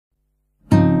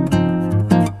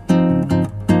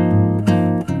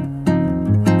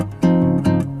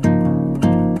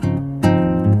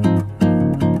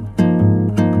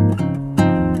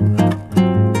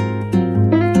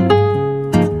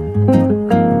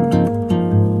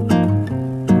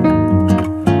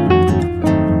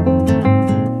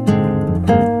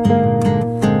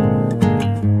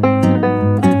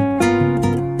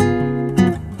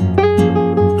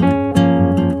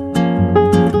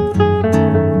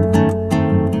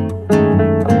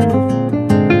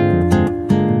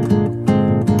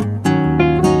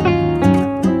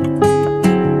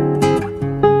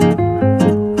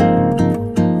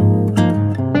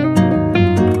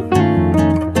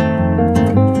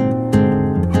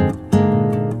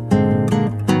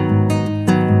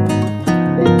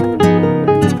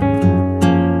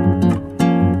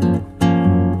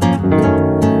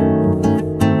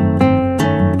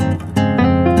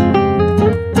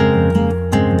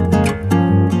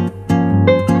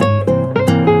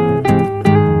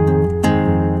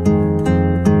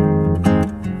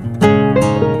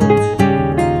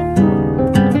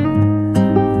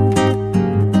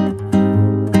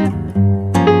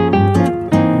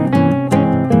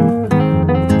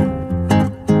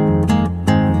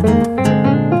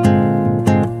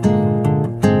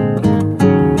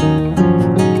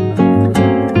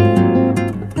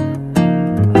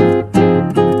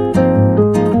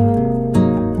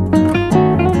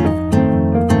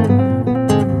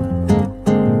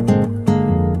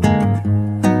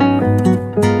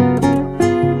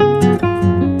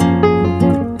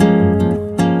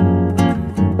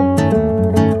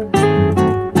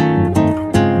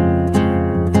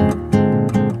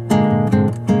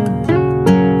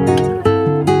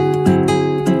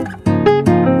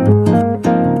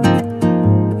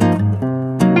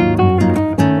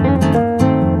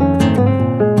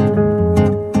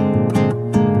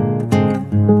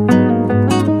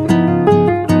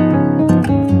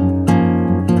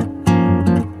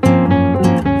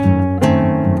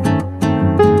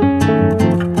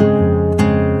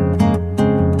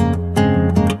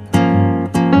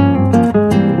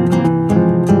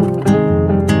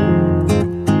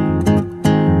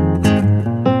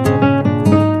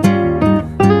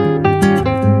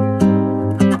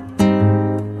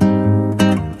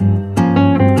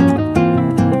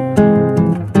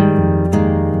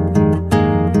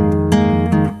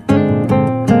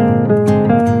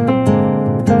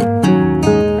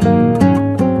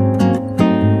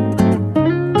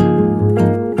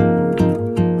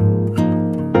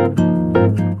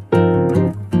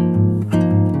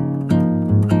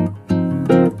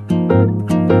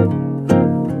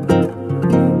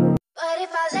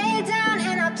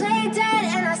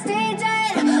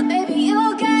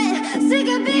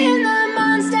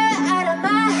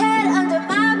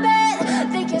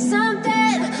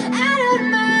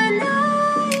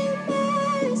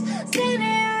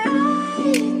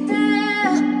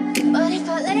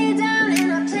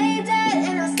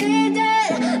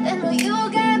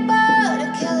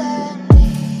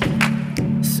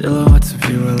Silhouettes of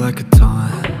you are like a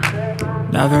taunt.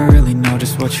 Never really know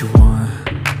just what you want.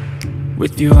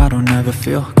 With you I don't ever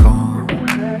feel calm.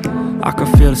 I can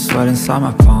feel the sweat inside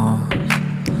my palms.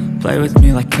 Play with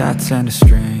me like cats and a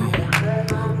string.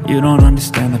 You don't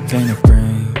understand the pain it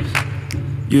brings.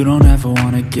 You don't ever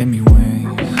wanna give me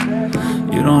wings.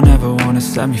 You don't ever wanna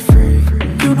set me free.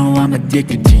 You know I'm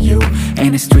addicted to you,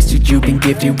 and it's twisted, you've been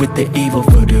gifted with the evil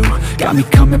voodoo. Got me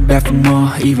coming back for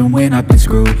more, even when I've been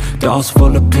screwed. Dolls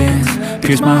full of pins,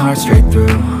 pierce my heart straight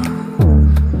through.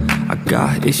 I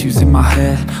got issues in my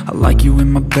head, I like you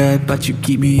in my bed, but you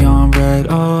keep me on red.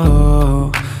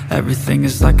 Oh, everything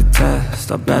is like a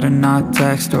test, I better not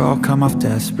text or I'll come off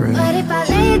desperate. But if I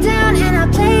lay down and I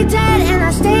play dead and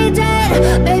I stay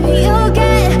dead, baby you'll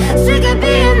get sick of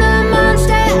being the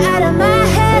monster out of my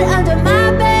head, under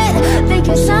my bed,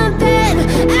 thinking something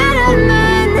out of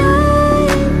my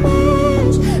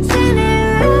nightmares,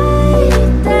 standing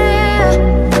right there.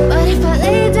 But if I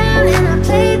lay down and I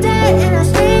play dead and I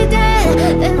stay dead,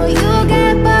 then will you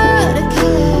get bored of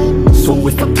killing? So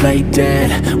if I play dead,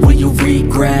 will you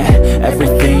regret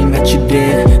everything that you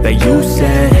did, that you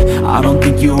said? I don't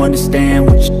think you understand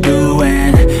what you're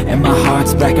doing, and my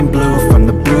heart's black and blue from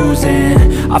the bruising.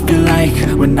 I feel like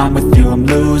when I'm with you I'm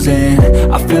losing.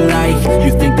 I feel like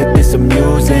you think that this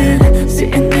amusing,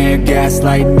 sitting there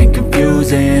gaslighting and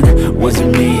confusing. Was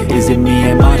it me? Is it me?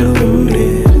 Am I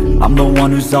deluded? I'm the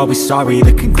one who's always sorry,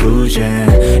 the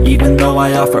conclusion, even though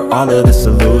I offer all of the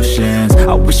solutions.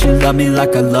 I wish you loved me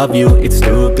like I love you, it's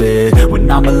stupid. When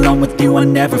I'm alone with you I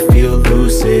never feel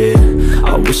lucid.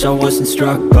 I wish I wasn't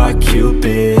struck by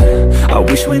Cupid. I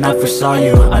wish when I first saw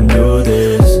you I knew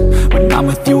this. When I'm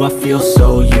with you I feel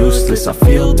so useless, I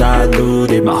feel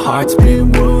diluted, my heart's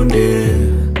been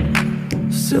wounded.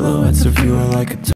 Silhouettes of you are like a